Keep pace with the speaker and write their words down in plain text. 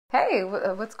Hey,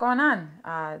 what's going on?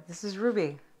 This is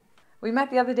Ruby. We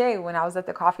met the other day when I was at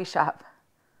the coffee shop.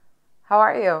 How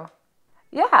are you?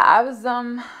 Yeah, I was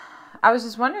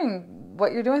just wondering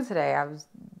what you're doing today. You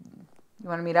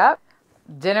want to meet up?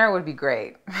 Dinner would be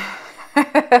great.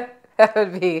 That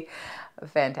would be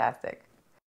fantastic.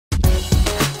 Ruby,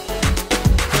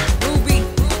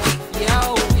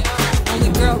 yo,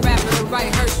 only girl rapper to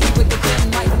write her street with the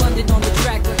pen, like London on the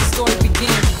track, let the story begin.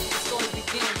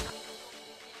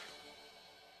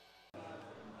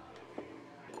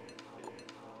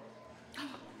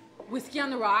 Whiskey on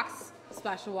the rocks, a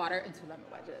splash of water, and 2 lemon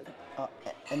wedges.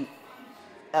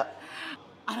 I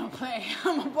don't play.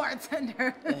 I'm a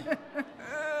bartender.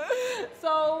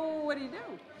 So, what do you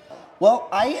do? Well,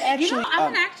 I actually... You know,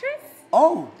 I'm an actress.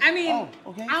 Oh. I mean,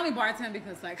 okay. I only bartend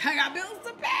because, like, I got bills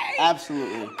to pay.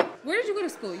 Absolutely. Where did you go to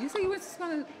school? You say you went to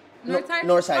school in the North Side?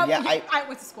 North Side, Oh, yeah. I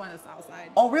went to school in the South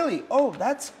Side. Oh, really? Oh,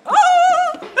 that's...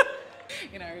 Oh!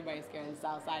 You know, everybody's scared of the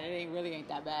South Side. It really ain't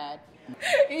that bad.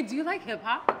 Hey, do you like hip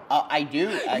hop? I do,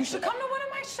 actually. You should come to one of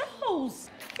my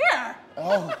shows. Here.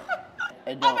 Oh.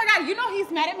 Oh my God, you know he's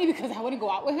mad at me because I wouldn't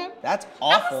go out with him? That's I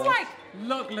awful. was like,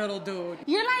 look, little dude,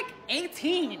 you're like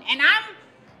 18 and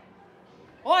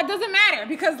well, it doesn't matter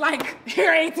because like,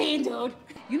 you're 18, dude.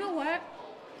 You know what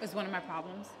is one of my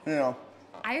problems? You know.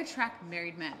 I attract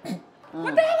married men.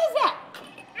 What the hell is that?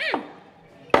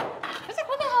 It's like,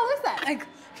 what the hell is that? Like,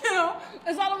 you know,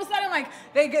 it's all of a sudden like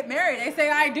they get married, they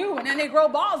say I do, and then they grow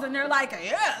balls and they're like,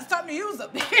 yeah, it's time to use them.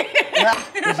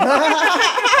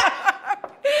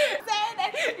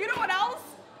 You know what else?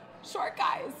 Short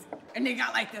guys. And they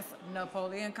got like this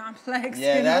Napoleon complex,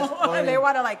 Yeah, you that's know? funny. They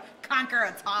want to like conquer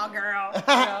a tall girl, you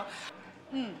know?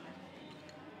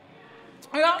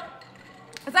 You know?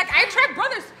 It's like I attract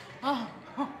brothers. Oh.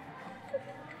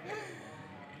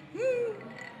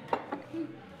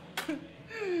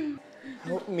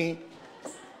 Help me.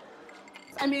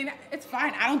 I mean, it's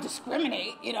fine. I don't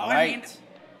discriminate, you know. Right. I mean,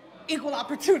 equal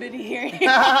opportunity here. You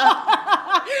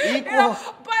Equal. know?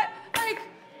 But like,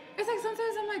 it's like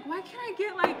sometimes I'm like, why can't I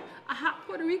get like a hot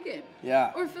Puerto Rican?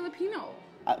 Yeah. Or Filipino.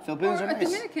 Filipinos or are a nice.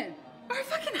 Dominican. Or a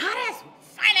fucking hot ass,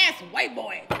 fine ass white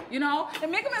boy. You know?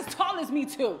 And make him as tall as me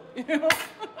too. You know?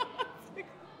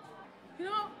 You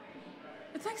know?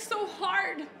 It's like so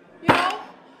hard. You know?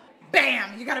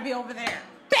 Bam, you gotta be over there.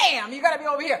 Bam, you gotta be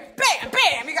over here. Bam,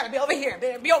 bam, you gotta be over here.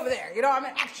 Be over there. You know, I'm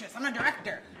an actress. I'm a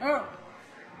director. Oh.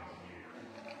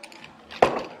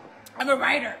 I'm a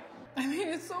writer. I mean,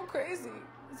 it's so crazy.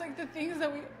 It's like the things that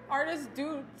we artists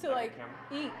do to like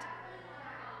eat.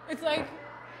 It's like,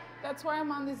 that's why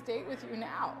I'm on this date with you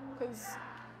now. Because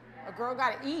a girl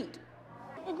gotta eat.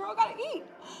 A girl gotta eat.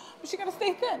 But she gotta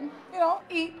stay thin. You know,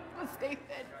 eat, but stay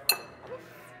thin. How the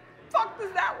fuck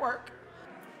does that work?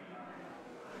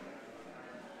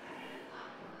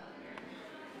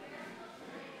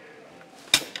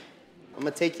 I'm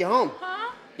gonna take you home.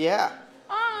 Huh? Yeah.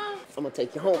 I'm gonna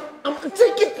take you home. I'm gonna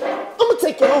take you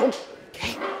home.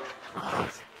 Okay.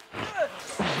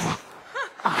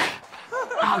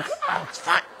 It's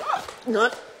fine.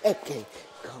 Not okay.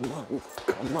 Come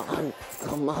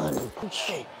on.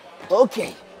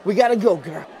 Okay. We gotta go,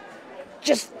 girl.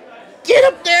 Just get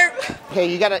up there. Okay,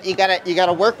 you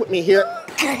gotta work with me here.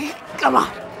 Okay. Come on.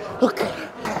 Okay.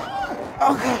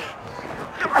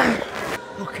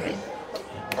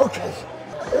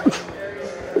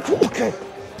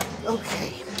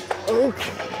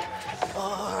 Okay.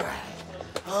 All right.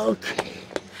 Okay.